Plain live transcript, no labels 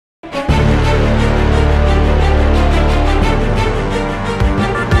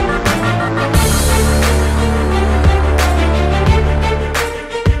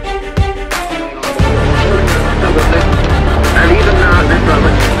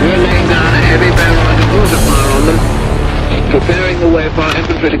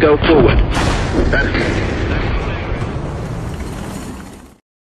transfer to go forward.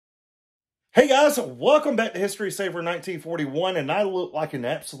 Hey guys, welcome back to History Saver 1941, and I look like an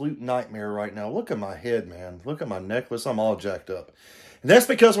absolute nightmare right now. Look at my head, man. Look at my necklace. I'm all jacked up. And that's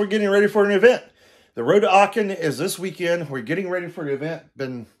because we're getting ready for an event. The road to Aachen is this weekend. We're getting ready for the event.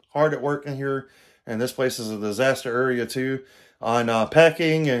 Been hard at work in here, and this place is a disaster area too, on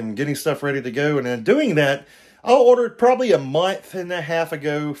packing and getting stuff ready to go. And in doing that, I ordered probably a month and a half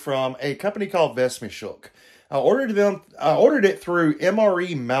ago from a company called Vestmishuk. I ordered it through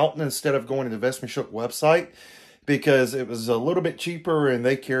MRE Mountain instead of going to the Vestmishuk website because it was a little bit cheaper and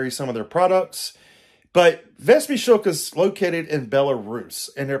they carry some of their products. But Vestmishuk is located in Belarus,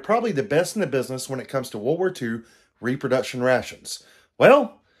 and they're probably the best in the business when it comes to World War II reproduction rations.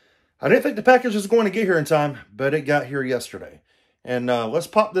 Well, I didn't think the package was going to get here in time, but it got here yesterday. And let's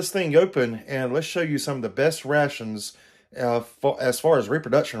pop this thing open and let's show you some of the best rations as far as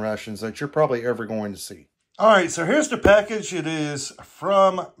reproduction rations that you're probably ever going to see. All right, so here's the package. It is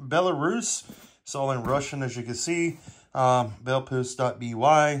from Belarus. It's all in Russian, as you can see.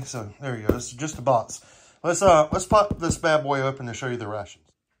 Belpost.by. So there you go. This is just the box. Let's pop this bad boy open to show you the rations.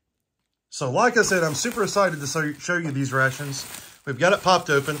 So like I said, I'm super excited to show you these rations. We've got it popped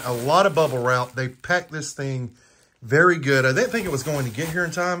open. A lot of bubble wrap. They packed this thing very good. I didn't think it was going to get here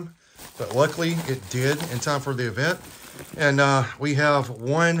in time, but luckily it did in time for the event. And we have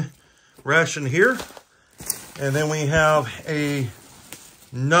one ration here. And then we have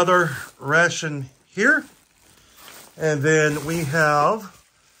another ration here. And then we have,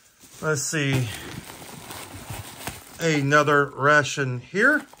 let's see, another ration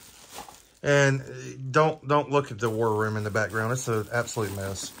here. And don't look at the war room in the background. It's an absolute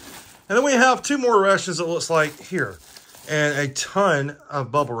mess. And then we have two more rations, it looks like, here. And a ton of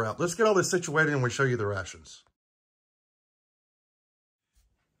bubble wrap. Let's get all this situated and we'll show you the rations.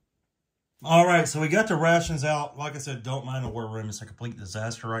 All right, so we got the rations out. Like I said, don't mind the war room. It's a complete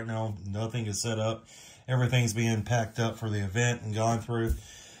disaster right now. Nothing is set up. Everything's being packed up for the event and gone through.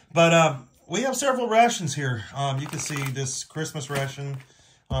 But we have several rations here. You can see this Christmas ration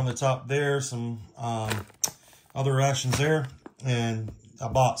on the top there. Some other rations there and a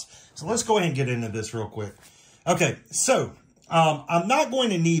box. So let's go ahead and get into this real quick. Okay, so I'm not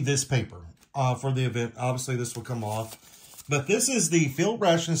going to need this paper for the event. Obviously, this will come off. But this is the Field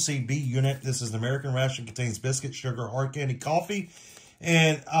Ration CB unit. This is the American ration. Contains biscuit, sugar, hard candy, coffee.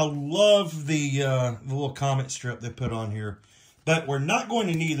 And I love the little comment strip they put on here. But we're not going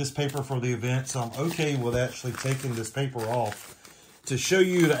to need this paper for the event, so I'm okay with actually taking this paper off to show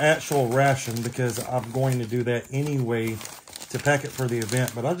you the actual ration, because I'm going to do that anyway to pack it for the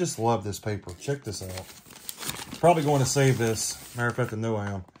event. But I just love this paper. Check this out. Probably going to save this. Matter of fact, I know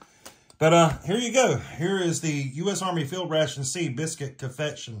I am. But here you go. Here is the U.S. Army Field Ration C biscuit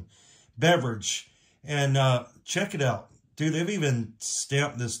confection beverage. And check it out. Dude, they've even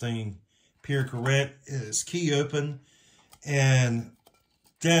stamped this thing pure correct. It's key open. And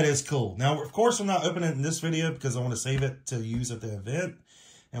that is cool. Now, of course, I'm not opening it in this video because I want to save it to use at the event.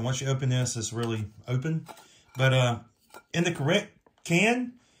 And once you open this, it's really open. But in the correct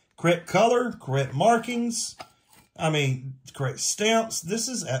can, correct color, correct markings. I mean, correct stamps. This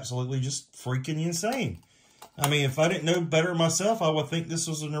is absolutely just freaking insane. I mean, if I didn't know better myself, I would think this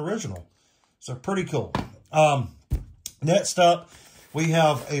was an original. So pretty cool. Next up, we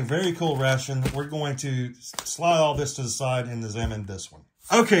have a very cool ration. We're going to slide all this to the side and examine this one.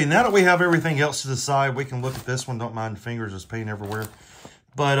 Okay, now that we have everything else to the side, we can look at this one. Don't mind fingers, there's paint everywhere.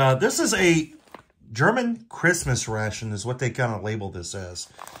 But this is a German Christmas ration is what they kind of label this as.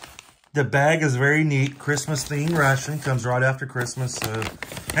 The bag is very neat. Christmas themed ration. Comes right after Christmas. So,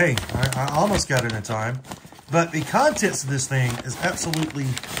 hey, I almost got it in time. But the contents of this thing is absolutely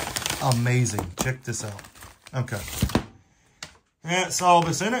amazing. Check this out. Okay. That's all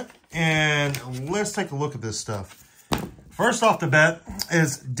that's in it. And let's take a look at this stuff. First off the bat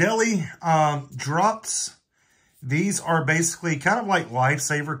is deli drops. These are basically kind of like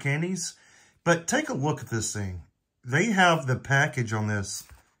lifesaver candies. But take a look at this thing. They have the package on this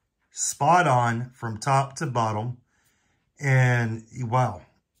spot on from top to bottom. And wow,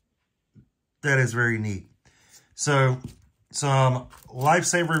 that is very neat. So some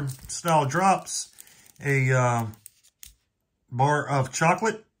lifesaver style drops, a bar of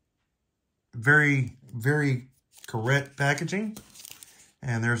chocolate, very, very correct packaging.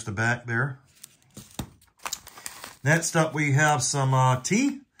 And there's the back there. Next up, we have some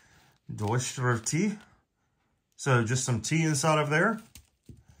tea, Deutscher tea. So just some tea inside of there.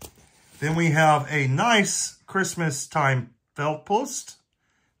 Then we have a nice Christmas time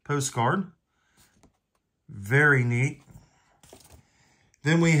postcard. Very neat.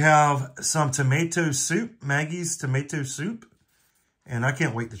 Then we have some tomato soup, Maggie's tomato soup. And I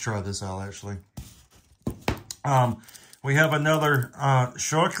can't wait to try this out, actually. We have another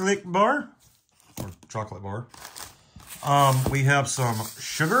chocolate bar. Or chocolate bar. We have some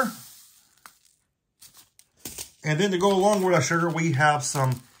sugar. And then to go along with our sugar, we have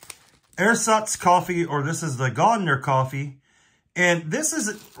some ersatz coffee, or this is the Gardner coffee. And this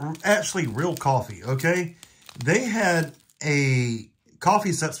is actually real coffee, okay? They had a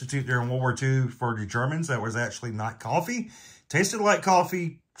coffee substitute during World War II for the Germans that was actually not coffee. Tasted like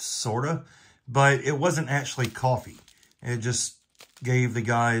coffee, sort of, but it wasn't actually coffee. It just gave the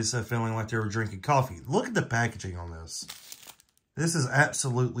guys a feeling like they were drinking coffee. Look at the packaging on this. This is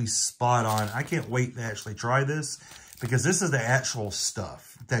absolutely spot on. I can't wait to actually try this because this is the actual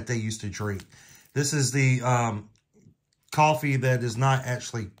stuff that they used to drink. This is the coffee that is not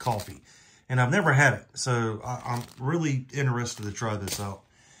actually coffee. And I've never had it, so I'm really interested to try this out.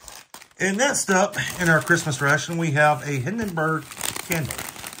 And next up, in our Christmas ration, we have a Hindenburg candle,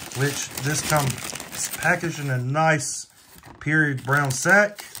 which this comes packaged in a nice period brown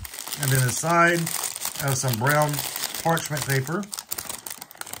sack. And then inside of some brown parchment paper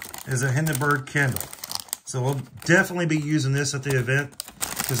is a Hindenburg candle. So we'll definitely be using this at the event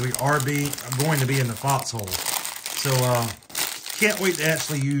because we are going to be in the foxhole. So can't wait to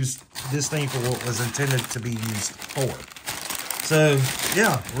actually use this thing for what was intended to be used for. So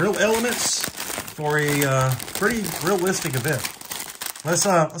yeah, real elements for a pretty realistic event.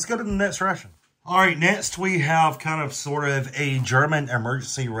 Let's go to the next ration. All right, next we have kind of sort of a German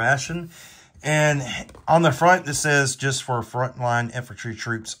emergency ration. And on the front, this says just for frontline infantry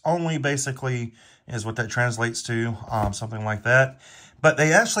troops only, basically, is what that translates to, something like that. But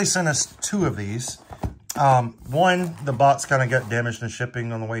they actually sent us 2 of these. One, the box kind of got damaged in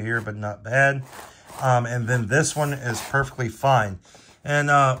shipping on the way here, but not bad. And then this one is perfectly fine.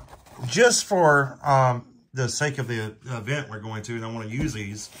 And just for the sake of the event we're going to, and I want to use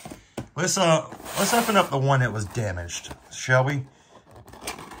these, let's open up the one that was damaged, shall we?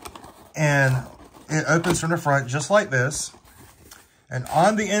 And it opens from the front just like this. And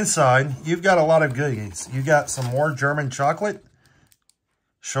on the inside, you've got a lot of goodies. You got some more German chocolate.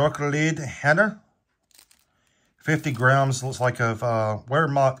 Schokolade Henner. 50 grams, looks like of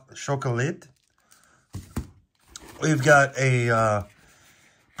Wehrmacht chocolate. We've got a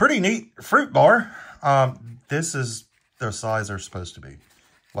pretty neat fruit bar. This is the size they're supposed to be.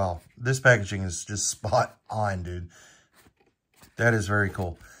 Wow, this packaging is just spot on, dude. That is very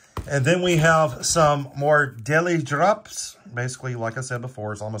cool. And then we have some more deli drops. Basically, like I said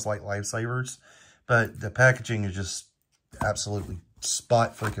before, it's almost like lifesavers. But the packaging is just absolutely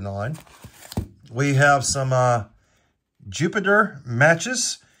spot freaking on. We have some Jupiter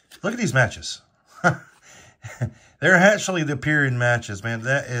matches. Look at these matches. They're actually the period matches, man.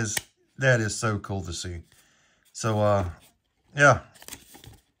 That is so cool to see. So, yeah.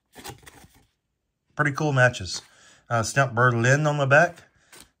 Pretty cool matches. Stamp Berlin on the back.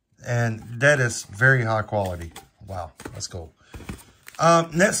 And that is very high quality. Wow, that's cool.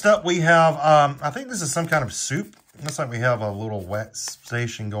 Next up, we have, I think this is some kind of soup. Looks like we have a little wet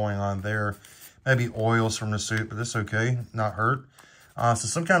station going on there. Maybe oils from the soup, but that's okay. Not hurt. So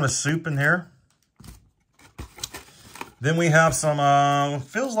some kind of soup in here. Then we have some,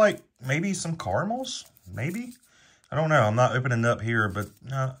 feels like maybe some caramels. Maybe. I don't know. I'm not opening it up here, but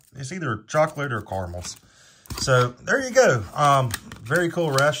it's either chocolate or caramels. So there you go. Very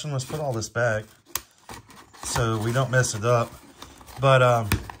cool ration. Let's put all this back so we don't mess it up. But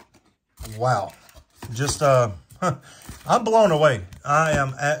wow, just I'm blown away. I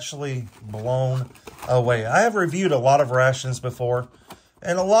am actually blown away. I have reviewed a lot of rations before,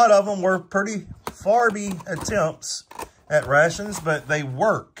 and a lot of them were pretty farby attempts at rations, but they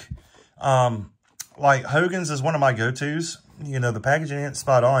work. Like Hogan's is one of my go-tos. You know, the packaging ain't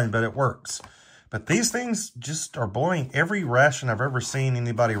spot on, but it works. But these things just are blowing every ration I've ever seen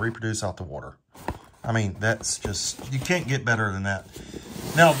anybody reproduce out the water. I mean, that's just, you can't get better than that.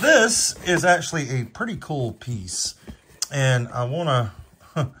 Now, this is actually a pretty cool piece. And I want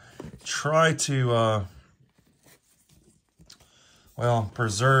to try to, well,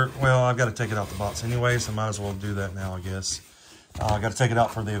 preserve, well, I've got to take it out the box anyway, so I might as well do that now, I guess. I've got to take it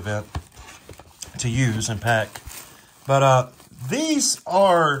out for the event to use and pack. But these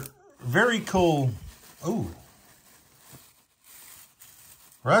are very cool. Ooh.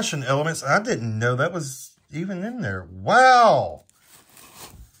 Ration elements. I didn't know that was even in there. Wow.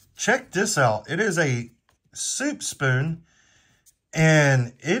 Check this out. It is a soup spoon.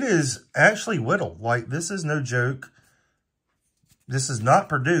 And it is actually whittled. Like, this is no joke. This is not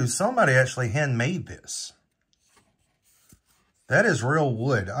produced. Somebody actually handmade this. That is real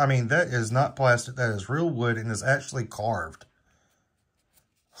wood. I mean, that is not plastic. That is real wood and is actually carved.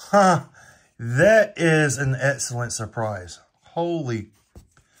 Huh. That is an excellent surprise. Holy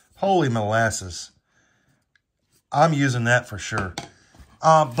molasses. I'm using that for sure.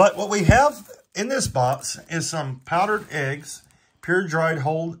 But what we have in this box is some powdered eggs, pure dried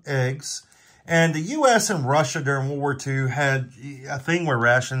whole eggs. And the U.S. and Russia during World War II had a thing where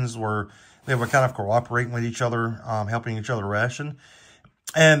rations were, they were kind of cooperating with each other, helping each other ration.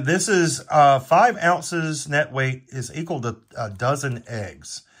 And this is 5 ounces net weight is equal to a dozen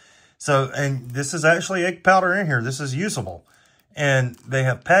eggs. So, and this is actually egg powder in here. This is usable. And they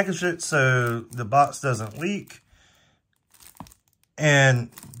have packaged it so the box doesn't leak. And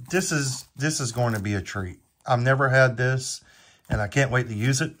this is going to be a treat. I've never had this, and I can't wait to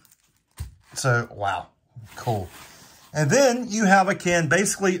use it. So, wow, cool. And then you have a can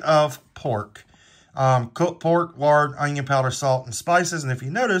basically of pork. Cooked pork, lard, onion powder, salt, and spices. And if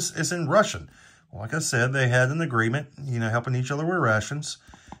you notice, it's in Russian. Like I said, they had an agreement, you know, helping each other with rations.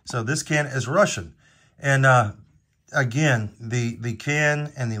 So this can is Russian. And again, the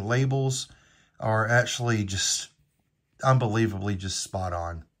can and the labels are actually just unbelievably just spot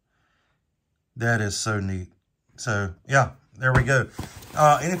on. That is so neat. So, yeah, there we go.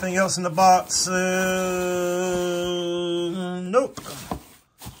 Anything else in the box? Nope.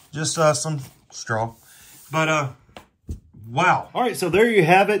 Just some straw. But, wow. All right, so there you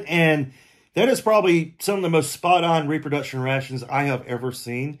have it. And that is probably some of the most spot-on reproduction rations I have ever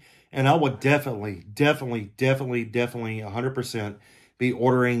seen. And I would definitely 100% be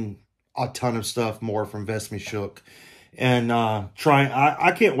ordering a ton of stuff more from WWII. And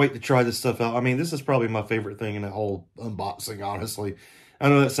I can't wait to try this stuff out. I mean, this is probably my favorite thing in the whole unboxing, honestly. I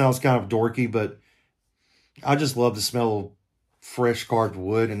know that sounds kind of dorky, but I just love the smell of fresh carved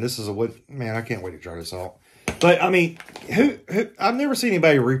wood. And this is a wood, man, I can't wait to try this out. But, I mean, I've never seen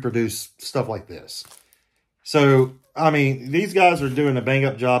anybody reproduce stuff like this. So, I mean, these guys are doing a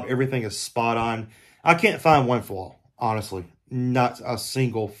bang-up job. Everything is spot on. I can't find one flaw, honestly. Not a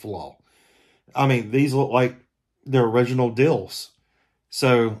single flaw. I mean, these look like the original dills.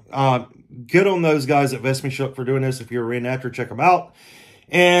 So, good on those guys at WWII for doing this. If you're a reenactor, check them out.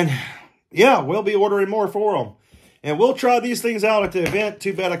 And, yeah, we'll be ordering more for them. And we'll try these things out at the event.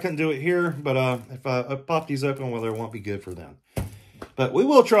 Too bad I couldn't do it here. But if I pop these open, well, it won't be good for them. But we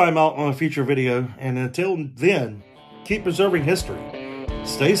will try them out on a future video. And until then, keep preserving history.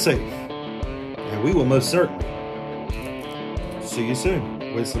 Stay safe. And we will most certainly see you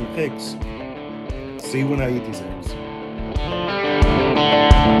soon with some pigs. See you when I eat these eggs.